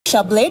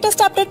সব latest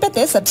update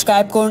পেতে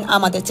subscribe করুন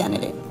আমাদের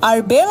চ্যানেলে আর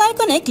বেল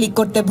আইকনে ক্লিক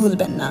করতে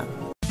ভুলবেন না।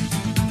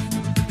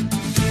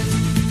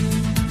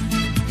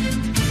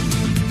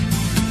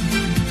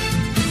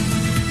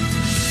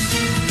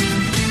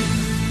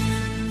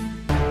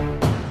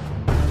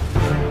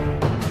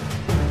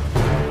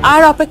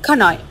 আর অপেক্ষা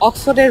নয়,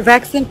 অক্সফোর্ডের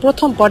ভ্যাকসিন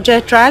প্রথম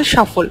পর্যায়ে ট্রায়াল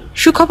সফল।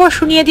 সুখবর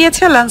শুনিয়ে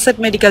দিয়েছে ল্যান্সেট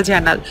মেডিকেল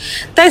জার্নাল।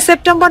 তাই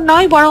সেপ্টেম্বর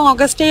নয় বরং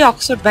অগস্টেই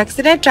অক্সফোর্ড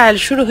ভ্যাকসিনের ট্রায়াল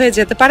শুরু হয়ে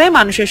যেতে পারে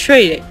মানুষের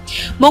শরীরে।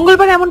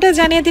 মঙ্গলবার এমনটাই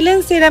জানিয়ে দিলেন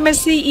সিরামের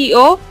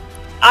সিইও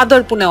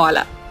আদর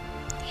পুনেওয়ালা।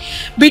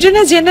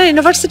 ব্রিটেনের জেনারেল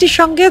ইউনিভার্সিটির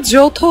সঙ্গে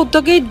যৌথ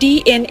উদ্যোগে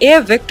DNA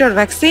vector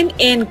vaccine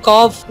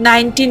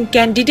NCOV-19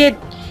 candidate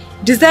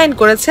design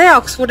করেছে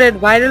অক্সফোর্ডের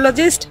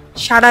ভাইরোলজিস্ট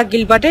সারা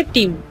গিলবার্টের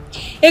টিম।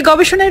 এই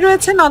গবেষণায়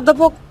রয়েছেন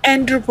অধ্যাপক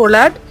Andrew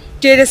Pollard,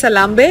 Teresa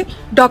লাম্বে,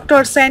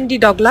 doctor Sandy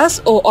Douglas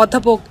ও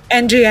অধ্যাপক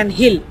অ্যান্ড্রিয়ান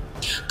হিল।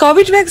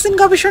 কোভিড ভ্যাকসিন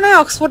গবেষণায়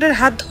অক্সফোর্ডের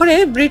হাত ধরে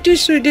British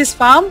Swedish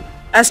farm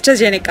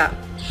AstraZeneca.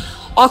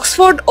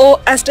 Oxford ও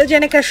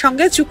অ্যাস্ট্রাজেনেকার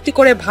সঙ্গে চুক্তি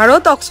করে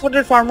ভারত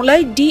অক্সফোর্ডের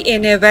ফর্মুলায়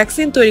ডিএনএ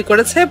ভ্যাকসিন তৈরি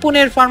করেছে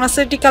পুনের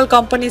pharmaceutical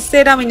company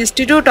Serum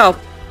Institute of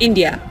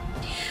India.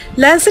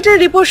 ল্যান্সেটের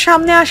report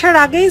সামনে আসার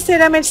আগেই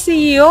সেরামের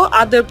সিইও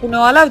আদর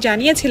পুনেওয়ালাও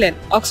জানিয়েছিলেন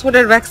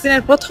অক্সফোর্ডের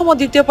ভ্যাকসিনের প্রথম ও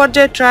দ্বিতীয়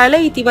পর্যায়ের ট্রায়ালে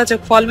ইতিবাচক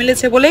ফল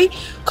মিলেছে বলেই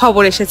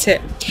খবর এসেছে।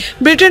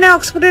 ব্রিটেনে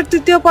অক্সফোর্ডের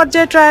তৃতীয়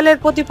পর্যায়ের ট্রায়ালের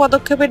প্রতি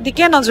পদক্ষেপের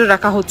দিকে নজর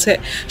রাখা হচ্ছে।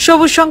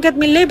 সবুজ সংকেত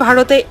মিললেই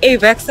ভারতে এই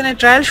ভ্যাকসিনের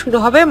ট্রায়াল শুরু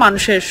হবে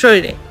মানুষের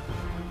শরীরে।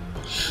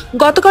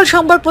 গতকাল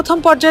সোমবার প্রথম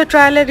পর্যায়ের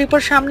ট্রায়ালের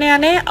রিপোর্ট সামনে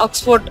আনে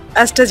অক্সফোর্ড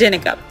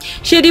অ্যাস্ট্রাজেনেকা।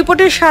 সেই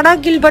রিপোর্টে সারা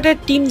গিলবার্টের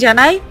টিম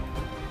জানায়,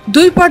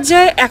 দুই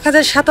পর্যায়ে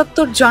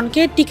 1077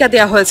 জনকে টিকা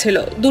দেওয়া হয়েছিল।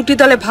 দুটি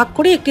দলে ভাগ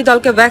করে একটি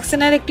দলকে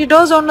ভ্যাকসিনের একটি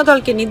ডোজ, অন্য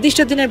দলকে নির্দিষ্ট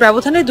দিনের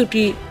ব্যবধানে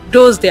দুটি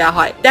ডোজ দেওয়া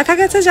হয়। দেখা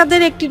গেছে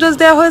যাদের একটি ডোজ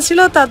দেওয়া হয়েছিল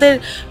তাদের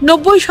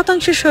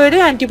 90% শরীরে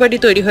অ্যান্টিবডি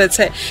তৈরি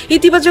হয়েছে।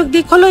 ইতিবাচক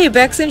দিক হলো এই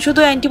ভ্যাকসিন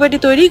শুধু অ্যান্টিবডি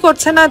তৈরি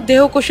করছে না,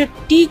 দেহকোষের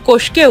টি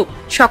কোষকেও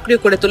সক্রিয়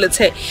করে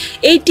তুলেছে।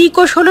 এই টি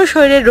কোষ হলো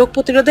শরীরের রোগ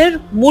প্রতিরোধের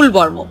মূল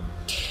বর্ম।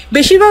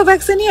 বেশিরভাগ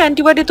ভ্যাকসিনই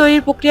অ্যান্টিবডি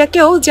তৈরির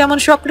প্রক্রিয়াকেও যেমন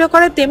সক্রিয়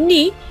করে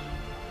তেমনি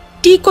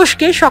টি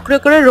কোষকে সক্রিয়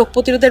করে রোগ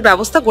প্রতিরোধের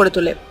ব্যবস্থা গড়ে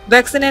তোলে।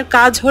 ভ্যাকসিনের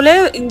কাজ হলে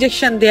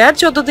ইনজেকশন দেওয়ার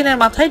 14 দিনের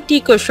মাথায় টি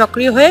কোষ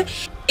সক্রিয় হয়ে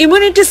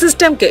ইমিউনিটি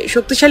সিস্টেমকে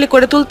শক্তিশালী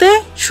করে তুলতে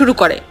শুরু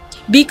করে।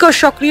 বি কোষ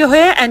সক্রিয়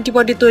হয়ে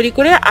অ্যান্টিবডি তৈরি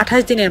করে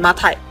 28 দিনের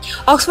মাথায়।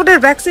 অক্সফোর্ডের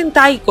ভ্যাকসিন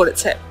তাই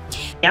করেছে।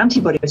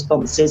 Antibody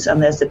responses and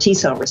there's the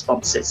T-cell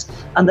responses,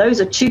 and those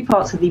are two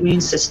parts of the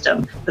immune system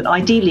that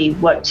ideally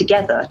work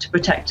together to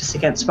protect us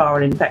against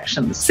viral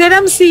infections.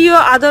 Serum CEO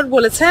আদর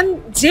বলেছেন,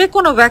 যে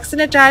কোনো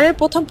ভ্যাকসিনের ট্রায়ালের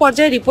প্রথম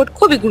পর্যায়ের রিপোর্ট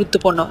খুবই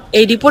গুরুত্বপূর্ণ।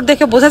 এই রিপোর্ট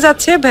দেখে বোঝা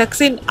যাচ্ছে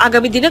ভ্যাকসিন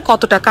আগামী দিনে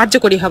কতটা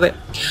কার্যকরী হবে।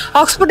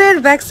 অক্সফোর্ডের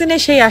ভ্যাকসিনে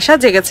সেই আশা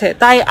জেগেছে,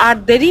 তাই আর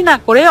দেরি না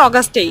করে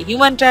অগাস্টেই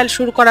হিউম্যান ট্রায়াল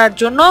শুরু করার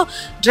জন্য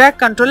ড্রাগ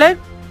কন্ট্রোলের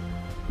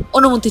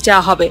অনুমতি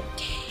চাওয়া হবে।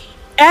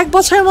 এক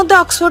বছরের মধ্যে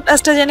অক্সফোর্ড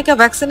অ্যাস্ট্রাজেনেকা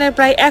ভ্যাকসিনের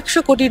প্রায় 100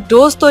 কোটি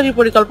ডোজ তৈরির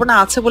পরিকল্পনা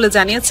আছে বলে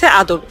জানিয়েছে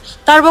আদর।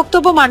 তার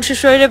বক্তব্য, মানুষের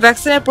শরীরে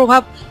ভ্যাকসিনের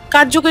প্রভাব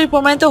কার্যকরী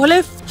প্রমাণিত হলে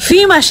ফি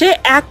মাসে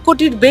 1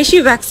 কোটির বেশি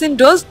ভ্যাকসিন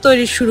ডোজ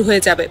তৈরি শুরু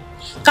হয়ে যাবে।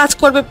 কাজ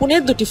করবে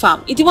পুনের দুটি ফার্ম।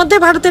 ইতিমধ্যে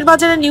ভারতের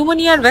বাজারে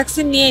নিউমোনিয়ার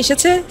ভ্যাকসিন নিয়ে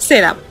এসেছে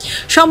সেরাম।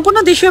 সম্পূর্ণ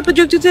দেশীয়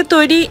প্রযুক্তিতে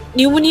তৈরি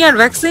নিউমোনিয়ার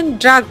ভ্যাকসিন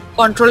ড্রাগ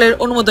কন্ট্রোলের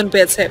অনুমোদন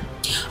পেয়েছে।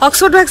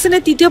 অক্সফোর্ড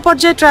ভ্যাকসিনের তৃতীয়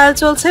পর্যায়ে ট্রায়াল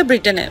চলছে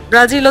ব্রিটেনে।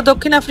 ব্রাজিল ও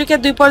দক্ষিণ আফ্রিকার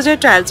 2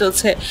 পর্যায়ে ট্রায়াল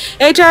চলছে।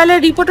 এই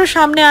ট্রায়ালের রিপোর্টও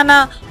সামনে আনা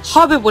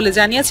হবে বলে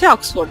জানিয়েছে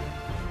অক্সফোর্ড।